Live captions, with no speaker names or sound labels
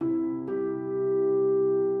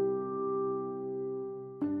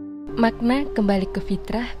Makna kembali ke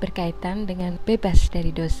fitrah berkaitan dengan bebas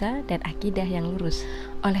dari dosa dan akidah yang lurus.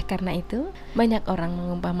 Oleh karena itu, banyak orang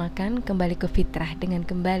mengumpamakan kembali ke fitrah dengan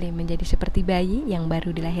kembali menjadi seperti bayi yang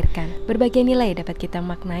baru dilahirkan. Berbagai nilai dapat kita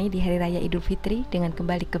maknai di Hari Raya Idul Fitri dengan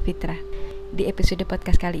kembali ke fitrah. Di episode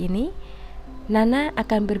podcast kali ini, Nana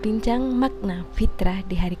akan berbincang makna fitrah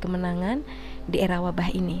di hari kemenangan di era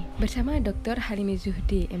wabah ini bersama Dr. Halimi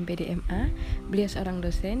Zuhdi, MPD MA. Beliau seorang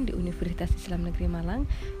dosen di Universitas Islam Negeri Malang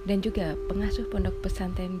dan juga pengasuh Pondok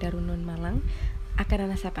Pesantren Darunun Malang. Akan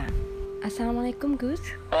Nana sapa. Assalamualaikum Gus.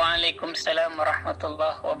 Waalaikumsalam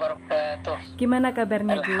warahmatullahi wabarakatuh. Gimana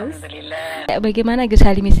kabarnya Gus? Alhamdulillah. Bagaimana Gus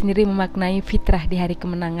Halimi sendiri memaknai fitrah di hari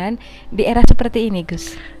kemenangan di era seperti ini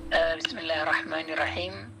Gus?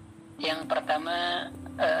 Bismillahirrahmanirrahim. Yang pertama,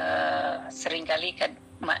 seringkali kan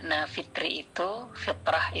makna fitri itu,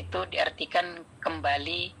 fitrah itu diartikan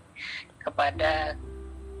kembali kepada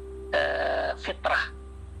fitrah,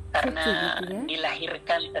 karena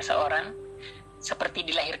dilahirkan seseorang seperti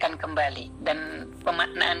dilahirkan kembali. Dan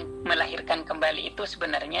pemaknaan melahirkan kembali itu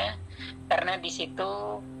sebenarnya karena di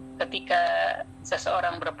situ ketika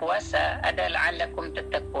seseorang berpuasa ada la'allakum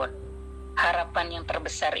tattaqun, harapan yang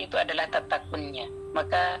terbesar itu adalah tatakunnya.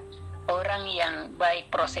 Maka orang yang baik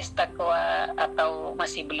proses takwa atau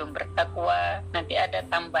masih belum bertakwa, nanti ada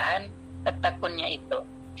tambahan takunnya itu.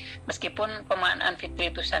 Meskipun pemaknaan fitri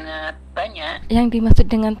itu sangat banyak. Yang dimaksud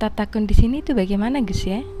dengan tatakun di sini itu bagaimana Gus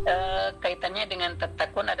ya? Kaitannya dengan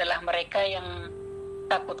tatakun adalah mereka yang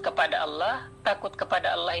takut kepada Allah. Takut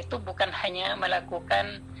kepada Allah itu bukan hanya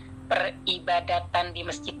melakukan peribadatan di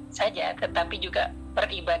masjid saja, tetapi juga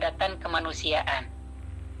peribadatan kemanusiaan.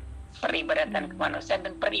 Peribadatan kemanusiaan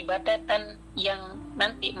dan peribadatan yang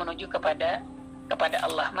nanti menuju kepada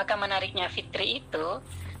Allah. Maka menariknya fitri itu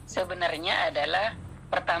sebenarnya adalah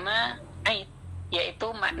pertama Aid, yaitu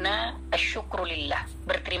makna asyukrulillah,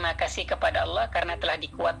 berterima kasih kepada Allah karena telah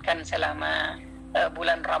dikuatkan selama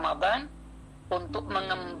bulan Ramadan untuk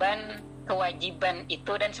mengemban kewajiban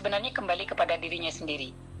itu, dan sebenarnya kembali kepada dirinya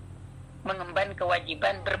sendiri, mengemban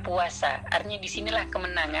kewajiban berpuasa. Artinya disinilah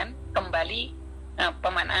kemenangan, kembali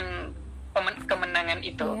pemaknaan kemenangan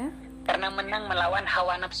itu, karena menang melawan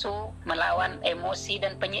hawa nafsu, melawan emosi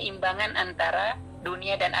dan penyeimbangan antara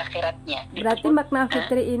dunia dan akhiratnya. Berarti makna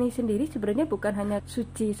fitri ini sendiri sebenarnya bukan hanya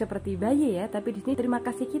suci seperti bayi ya, tapi di sini terima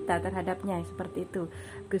kasih kita terhadapnya seperti itu,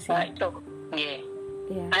 Gus. Itu,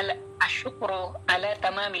 ala asyukru ala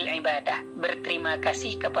tamamil ibadah, berterima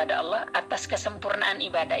kasih kepada Allah atas kesempurnaan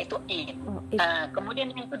ibadah, itu Id.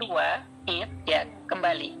 Kemudian yang kedua, Id, ya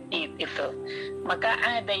kembali Id itu. Maka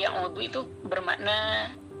ada yang udu itu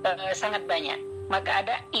bermakna sangat banyak. Maka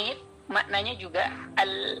ada Id, maknanya juga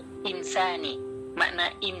al-insani,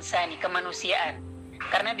 makna insani, kemanusiaan.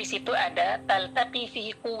 Karena di situ ada taltaqi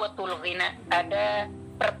fihi quwwatul ghina, ada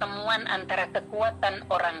pertemuan antara kekuatan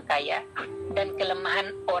orang kaya dan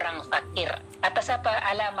kelemahan orang fakir. Atas apa?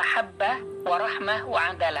 Ala mahabbah wa rahmah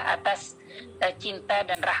wa adalah, atas cinta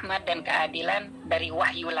dan rahmat dan keadilan dari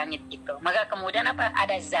wahyu langit itu. Maka kemudian apa?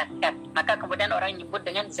 Ada zakat. Maka kemudian orang nyebut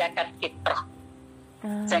dengan zakat fitrah,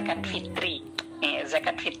 zakat fitri.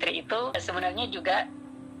 Zakat fitri itu sebenarnya juga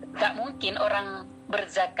gak mungkin orang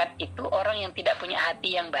berzakat itu orang yang tidak punya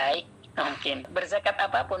hati yang baik. Mungkin berzakat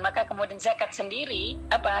apapun. Maka kemudian zakat sendiri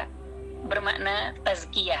apa? Bermakna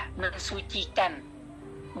tazkiyah, mensucikan.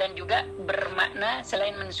 Dan juga bermakna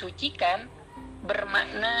selain mensucikan,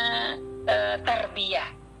 bermakna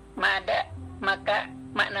tarbiyah. Maka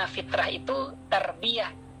makna fitrah itu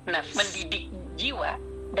tarbiyah nafs, mendidik jiwa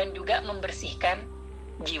dan juga membersihkan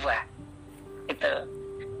jiwa. Itu.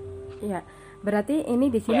 Ya. Berarti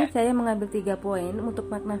ini di sini saya mengambil 3 poin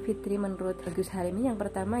untuk makna fitri menurut Gus Halimi. Yang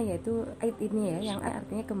pertama yaitu Aid ini ya, yang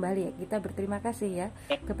artinya kembali ya, kita berterima kasih ya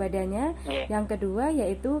kepadanya. Yang kedua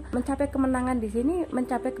yaitu mencapai kemenangan, di sini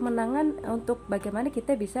mencapai kemenangan untuk bagaimana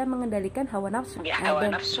kita bisa mengendalikan hawa nafsu. Hawa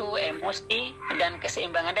nafsu, emosi dan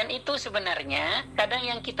keseimbangan. Dan itu sebenarnya kadang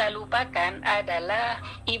yang kita lupakan adalah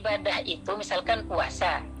ibadah itu, misalkan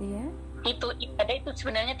puasa. Iya. Itu ibadah itu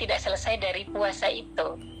sebenarnya tidak selesai dari puasa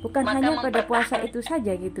itu. Bukan hanya pada puasa itu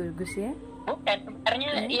saja gitu Gus ya? Bukan,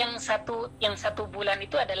 sebenarnya yang satu bulan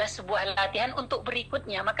itu adalah sebuah latihan untuk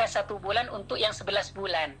berikutnya. Maka 1 bulan untuk yang 11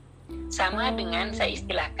 bulan. Sama dengan saya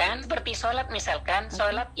istilahkan seperti sholat, misalkan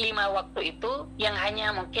sholat 5 waktu itu yang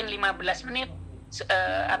hanya mungkin 15 menit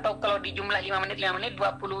atau kalau dijumlah 5 menit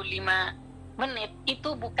 25 menit, itu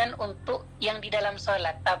bukan untuk yang di dalam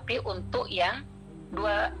sholat, tapi untuk yang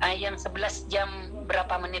 11 jam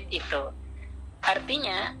berapa menit itu.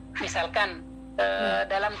 Artinya misalkan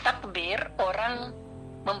dalam takbir orang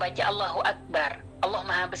membaca Allahu Akbar, Allah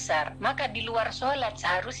Maha Besar, maka di luar sholat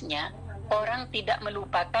seharusnya orang tidak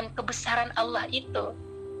melupakan kebesaran Allah itu.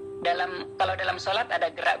 Kalau dalam sholat ada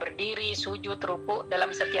gerak berdiri, sujud, ruku,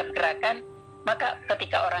 dalam setiap gerakan, maka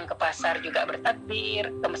ketika orang ke pasar juga bertakbir,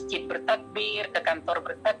 ke masjid bertakbir, ke kantor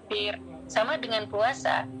bertakbir. Sama dengan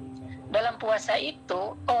puasa. Dalam puasa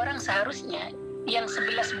itu orang seharusnya yang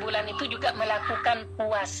 11 bulan itu juga melakukan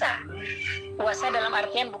puasa. Puasa dalam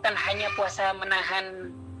artian bukan hanya puasa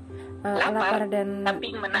menahan lapar dan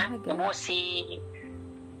tapi menahan emosi,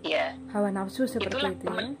 ya, hawa nafsu seperti itu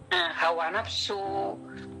ya? Hawa nafsu,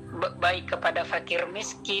 baik kepada fakir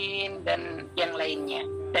miskin dan yang lainnya.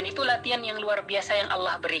 Dan itu latihan yang luar biasa yang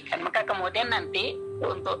Allah berikan. Maka kemudian nanti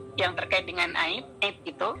untuk yang terkait dengan Aid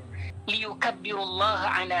itu,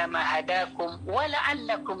 liyukabbirullaha ala ma hadakum wa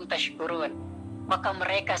la'allakum tashkurun. Maka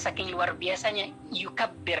mereka saking luar biasanya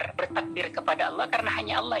bertakbir kepada Allah, karena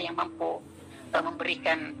hanya Allah yang mampu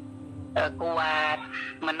memberikan kuat,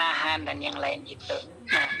 menahan dan yang lain itu.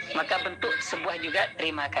 Nah, maka bentuk sebuah juga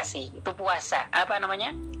terima kasih. Itu puasa. Apa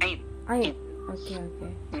namanya? Aid. Oke.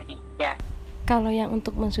 Ya. Kalau yang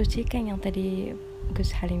untuk mensucikan yang tadi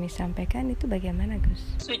Gus Halimi sampaikan itu bagaimana, Gus?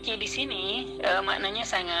 Suci di sini maknanya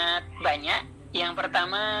sangat banyak. Yang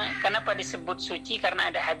pertama, kenapa disebut suci? Karena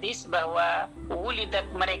ada hadis bahwa wulidat,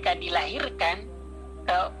 mereka dilahirkan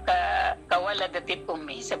kawaladatit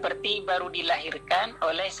ummi, seperti baru dilahirkan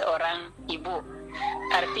oleh seorang ibu.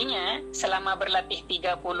 Artinya selama berlatih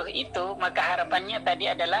 30 itu, maka harapannya tadi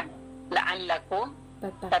adalah la'allakum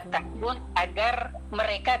tattaqun, agar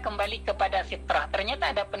mereka kembali kepada fitrah.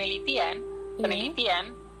 Ternyata ada penelitian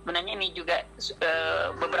sebenarnya ini juga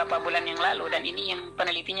beberapa bulan yang lalu, dan ini yang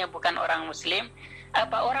penelitinya bukan orang muslim.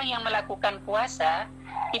 Apa orang yang melakukan puasa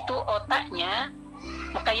itu otaknya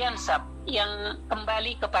mukayansab, yang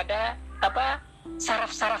kembali kepada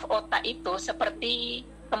saraf-saraf otak itu seperti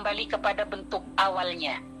kembali kepada bentuk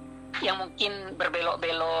awalnya, yang mungkin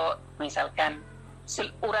berbelok-belok, misalkan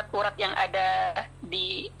urat-urat yang ada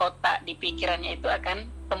di otak, di pikirannya itu akan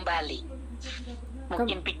kembali.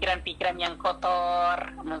 Mungkin pikiran-pikiran yang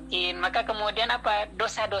kotor, mungkin. Maka kemudian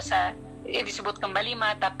dosa-dosa disebut kembali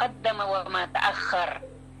ma taqaddama wa ma ta'akhkhar.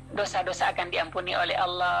 Dosa-dosa akan diampuni oleh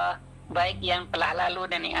Allah, baik yang telah lalu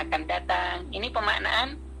dan yang akan datang. Ini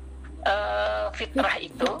pemaknaan fitrah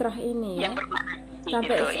itu. Fitrah ini yang bermakna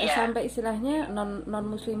sampai istilahnya non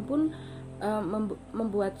muslim pun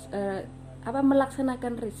membuat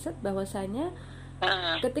melaksanakan riset bahwasanya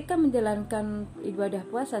ketika menjalankan ibadah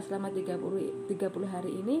puasa selama 30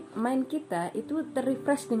 hari ini, mind kita itu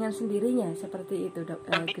terrefresh dengan sendirinya, seperti itu,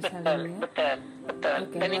 Gus Halim, ya? Betul.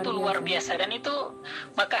 Okay, dan itu luar biasa. Dan itu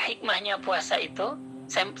maka hikmahnya puasa itu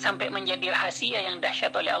sampai menjadi rahasia yang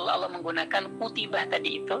dahsyat oleh Allah. Allah menggunakan kutibah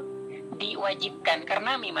tadi itu, diwajibkan,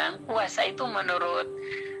 karena memang puasa itu menurut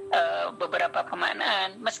beberapa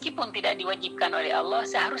pemaknaan, meskipun tidak diwajibkan oleh Allah,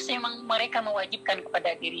 seharusnya memang mereka mewajibkan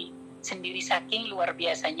kepada diri sendiri, saking luar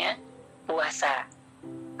biasanya puasa.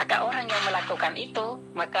 Maka orang yang melakukan itu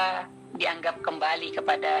maka dianggap kembali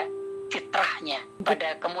kepada fitrahnya,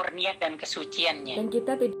 pada kemurnian dan kesuciannya. Dan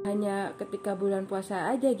kita tidak hanya ketika bulan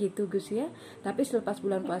puasa aja gitu, Gus, ya, tapi selepas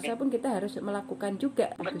bulan puasa pun kita harus melakukan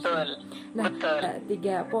juga. Betul. Gus. Nah,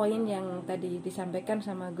 3 poin yang tadi disampaikan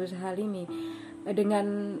sama Gus Halimi,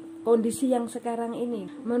 dengan kondisi yang sekarang ini,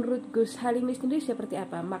 menurut Gus Halimi sendiri seperti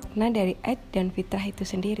apa makna dari Aid dan fitrah itu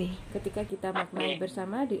sendiri ketika kita maknai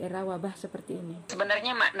bersama di era wabah seperti ini?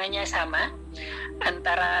 Sebenarnya maknanya sama,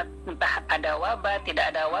 antara entah ada wabah,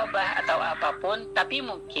 tidak ada wabah atau apapun, tapi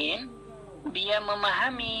mungkin dia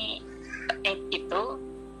memahami Aid itu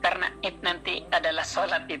karena Aid nanti adalah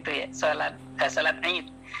sholat itu ya, sholat Aid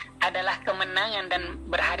adalah kemenangan dan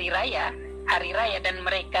berhari raya, dan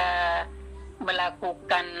mereka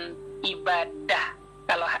melakukan ibadah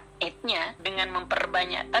kalau Aidnya dengan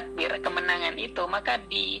memperbanyak takbir kemenangan itu, maka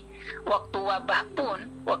di waktu wabah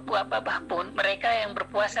pun mereka yang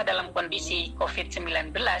berpuasa dalam kondisi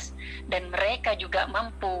COVID-19 dan mereka juga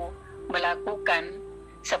mampu melakukan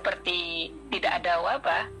seperti tidak ada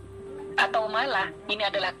wabah, atau malah ini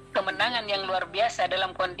adalah kemenangan yang luar biasa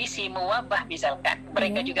dalam kondisi mewabah misalkan,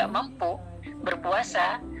 mereka juga mampu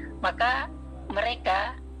berpuasa, maka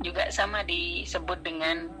mereka juga sama disebut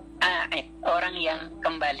dengan Aid, orang yang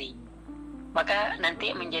kembali. Maka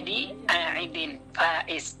nanti menjadi Aidin,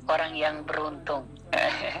 Faiz, orang yang beruntung.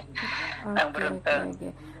 Okay.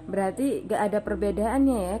 Berarti gak ada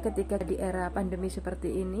perbedaannya ya ketika di era pandemi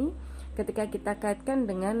seperti ini, ketika kita kaitkan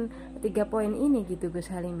dengan 3 poin ini gitu, Gus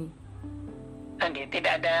Halimi.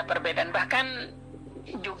 Tidak ada perbedaan, bahkan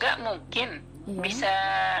juga mungkin bisa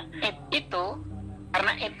itu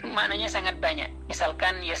karena itu maknanya sangat banyak.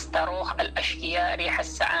 Misalkan yastaruh al-ashqiya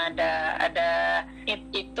rihas sa'ada, ada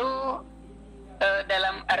itu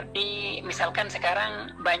dalam arti misalkan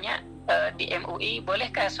sekarang banyak di MUI,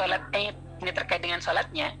 bolehkah sholat Id, ini terkait dengan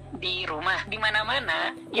sholatnya di rumah, di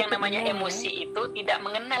mana-mana yang namanya emosi itu tidak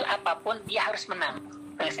mengenal apapun, dia harus menang.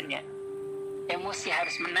 Biasanya emosi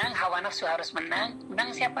harus menang, hawa nafsu harus menang.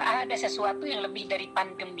 Siapa? Ada sesuatu yang lebih dari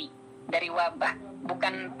pandemi, dari wabah,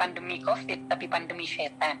 bukan pandemi COVID tapi pandemi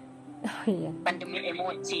setan. Pandemi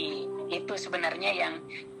emosi itu sebenarnya yang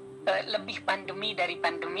lebih pandemi dari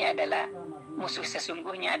pandemi adalah musuh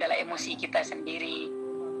sesungguhnya adalah emosi kita sendiri,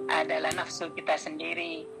 adalah nafsu kita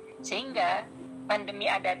sendiri. Sehingga pandemi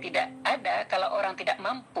ada tidak ada, kalau orang tidak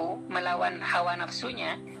mampu melawan hawa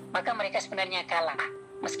nafsunya, maka mereka sebenarnya kalah.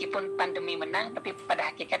 Meskipun pandemi menang, tapi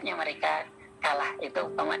pada hakikatnya mereka kalah.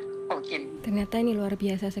 Itu mungkin. Ternyata ini luar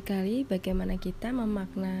biasa sekali bagaimana kita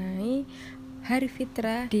memaknai Hari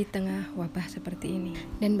Fitrah di tengah wabah seperti ini,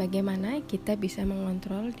 dan bagaimana kita bisa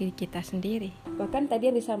mengontrol diri kita sendiri. Bahkan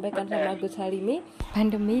tadi yang disampaikan sama Gus Halimi,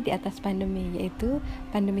 pandemi di atas pandemi, yaitu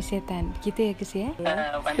pandemi setan. Begitu ya Gus ya?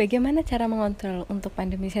 Bagaimana cara mengontrol untuk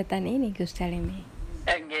pandemi setan ini Gus Halimi?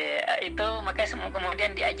 Itu makanya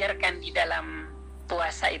kemudian diajarkan di dalam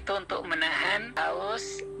puasa itu untuk menahan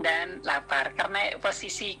haus dan lapar. Karena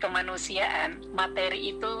posisi kemanusiaan,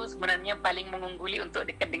 materi itu sebenarnya paling mengungguli untuk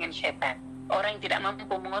dekat dengan setan. Orang yang tidak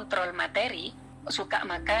mampu mengontrol materi, suka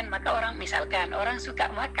makan, maka orang misalkan orang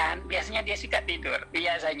suka makan, biasanya dia suka tidur,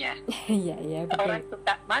 biasanya. Iya, orang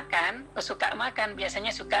suka makan,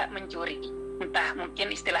 biasanya suka mencuri. Entah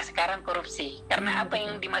mungkin istilah sekarang korupsi. Karena apa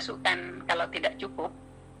yang dimasukkan kalau tidak cukup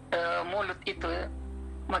mulut itu,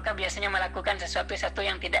 maka biasanya melakukan sesuatu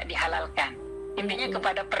yang tidak dihalalkan. Intinya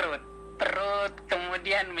kepada perut,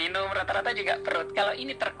 kemudian minum, rata-rata juga perut. Kalau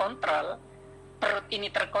ini perut ini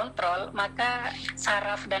terkontrol, maka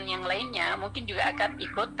saraf dan yang lainnya mungkin juga akan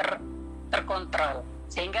ikut terkontrol.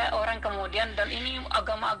 Sehingga orang kemudian, dan ini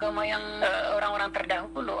agama-agama yang orang-orang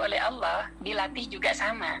terdahulu oleh Allah dilatih juga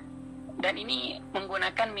sama. Dan ini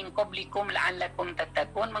menggunakan min qablikum la'allakum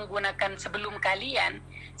tattaqun, menggunakan sebelum kalian.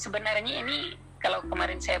 Sebenarnya ini kalau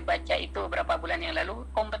kemarin saya baca itu beberapa bulan yang lalu,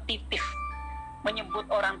 kompetitif. Menyebut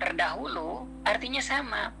orang terdahulu artinya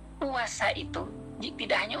sama. Puasa itu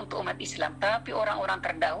tidak hanya untuk umat Islam, tapi orang-orang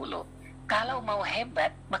terdahulu kalau mau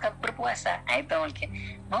hebat maka berpuasa. Itu mungkin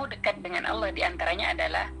mau dekat dengan Allah, diantaranya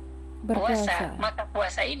adalah puasa. Maka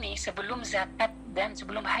puasa ini sebelum zakat dan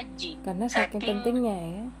sebelum haji, karena saking pentingnya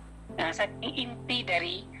ya. Saking inti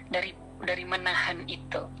dari menahan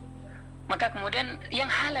itu. Maka kemudian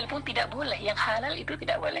yang halal pun tidak boleh, yang halal itu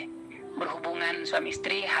tidak boleh. Berhubungan suami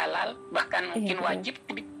istri halal, bahkan mungkin wajib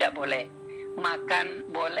tidak boleh.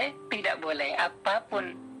 Makan boleh, tidak boleh.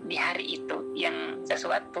 Apapun di hari itu yang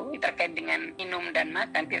sesuatu terkait dengan minum dan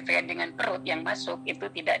makan, terkait dengan perut yang masuk,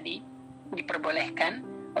 itu tidak diperbolehkan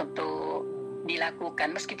untuk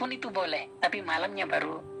dilakukan. Meskipun itu boleh, tapi malamnya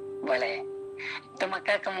baru boleh. Itu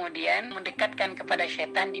maka kemudian mendekatkan kepada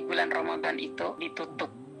setan di bulan Ramadan itu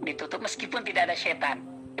ditutup meskipun tidak ada setan.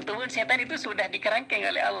 Itu pun setan itu sudah dikerangkeng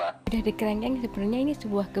oleh Allah. Sudah dikerangkeng, sebenarnya ini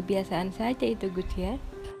sebuah kebiasaan saja itu Gus ya.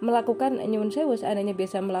 Melakukan nyuwun sewu, seandainya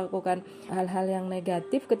biasa melakukan hal-hal yang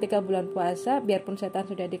negatif ketika bulan puasa, biarpun setan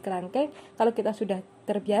sudah dikerangkeng, kalau kita sudah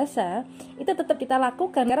terbiasa, itu tetap kita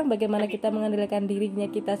lakukan. Sekarang bagaimana kita mengendalikan dirinya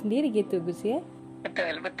kita sendiri gitu Gus ya?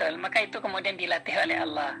 Betul. Maka itu kemudian dilatih oleh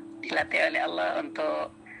Allah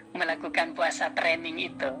untuk melakukan puasa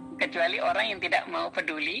training itu. Kecuali orang yang tidak mau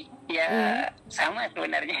peduli, sama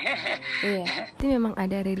sebenarnya. Itu memang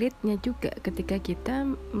ada relate-nya juga ketika kita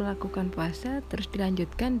melakukan puasa terus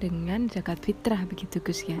dilanjutkan dengan zakat fitrah, begitu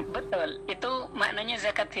Gus ya? Betul, itu maknanya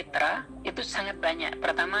zakat fitrah itu sangat banyak.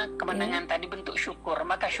 Pertama, kemenangan tadi bentuk syukur,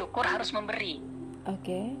 maka syukur harus memberi.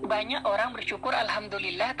 Banyak orang bersyukur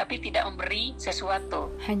alhamdulillah tapi tidak memberi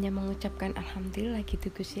sesuatu. Hanya mengucapkan alhamdulillah gitu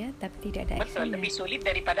Gus ya, tapi tidak ada aksinya. Betul, lebih sulit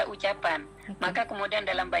daripada ucapan. Maka kemudian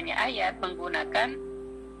dalam banyak ayat menggunakan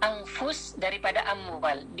anfus daripada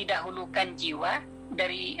amwal, didahulukan jiwa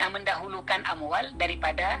mendahulukan amwal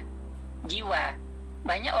daripada jiwa.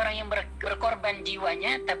 Banyak orang yang berkorban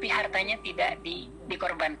jiwanya tapi hartanya tidak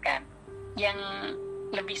dikorbankan. Yang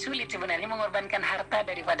lebih sulit sebenarnya mengorbankan harta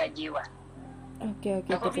daripada jiwa. Betul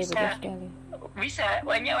sekali. Bisa,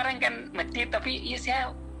 banyak orang kan masjid tapi saya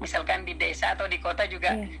misalkan di desa atau di kota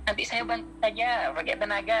juga nanti saya bantu saja pakai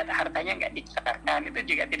tenaga, hartanya nggak dicatatkan,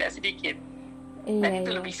 itu juga tidak sedikit. Dan itu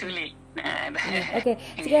lebih sulit.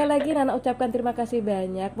 Sekali lagi Nana ucapkan terima kasih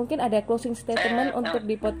banyak. Mungkin ada closing statement untuk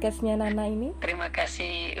di podcastnya Nana ini. Terima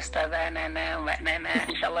kasih Ustazah Nana, Mbak Nana,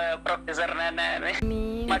 insyaallah Profesor Nana.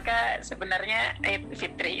 Maka sebenarnya Idul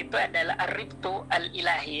Fitri itu adalah ar-ribtu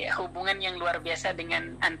al-ilahi, hubungan yang luar biasa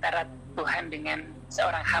dengan antara Tuhan dengan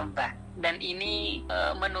seorang hamba. Dan ini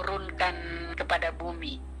menurunkan kepada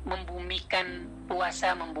bumi, membumikan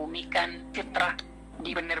puasa, membumikan fitrah,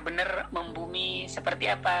 benar-benar membumi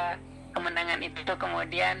seperti apa kemenangan itu,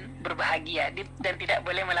 kemudian berbahagia dan tidak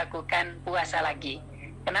boleh melakukan puasa lagi.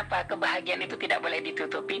 Kenapa? Kebahagiaan itu tidak boleh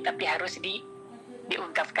ditutupi, tapi harus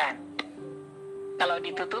diungkapkan. Kalau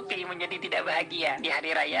ditutupi menjadi tidak bahagia di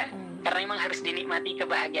hari raya, karena memang harus dinikmati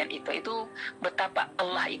kebahagiaan itu. Itu betapa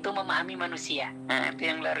Allah itu memahami manusia. Nah, itu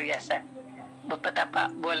yang luar biasa.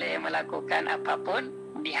 Betapa boleh melakukan apapun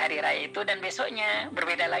di hari raya itu, dan besoknya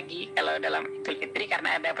berbeda lagi kalau dalam Idul Fitri,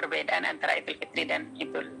 karena ada perbedaan antara Idul Fitri dan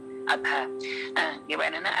Idul Adha. Nah,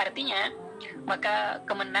 gimana? Nah, artinya maka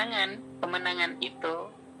kemenangan itu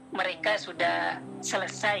mereka sudah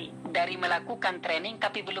selesai dari melakukan training,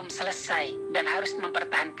 tapi belum selesai dan harus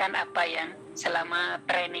mempertahankan apa yang selama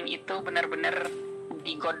training itu benar-benar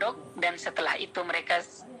digodok, dan setelah itu mereka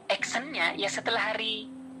actionnya ya setelah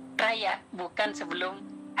hari raya, bukan sebelum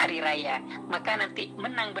hari raya. Maka nanti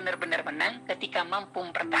menang, benar-benar menang ketika mampu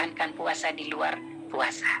mempertahankan puasa di luar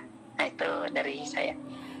puasa. Nah, itu dari saya.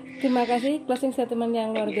 Terima kasih, closing statement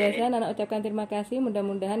yang luar biasa. Nana ucapkan terima kasih.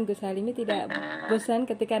 Mudah-mudahan Gus Halimi tidak bosan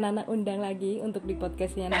ketika Nana undang lagi untuk di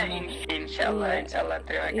podcastnya Nana. Insya Allah,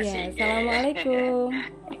 terima kasih. Assalamualaikum.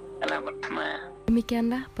 Assalamualaikum.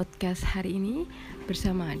 Demikianlah podcast hari ini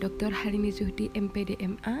bersama Dr. Halimi Zuhdi, MPD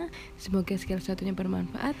MA. Semoga segala sesuatunya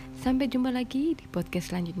bermanfaat. Sampai jumpa lagi di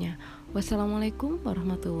podcast selanjutnya. Wassalamualaikum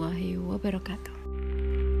warahmatullahi wabarakatuh.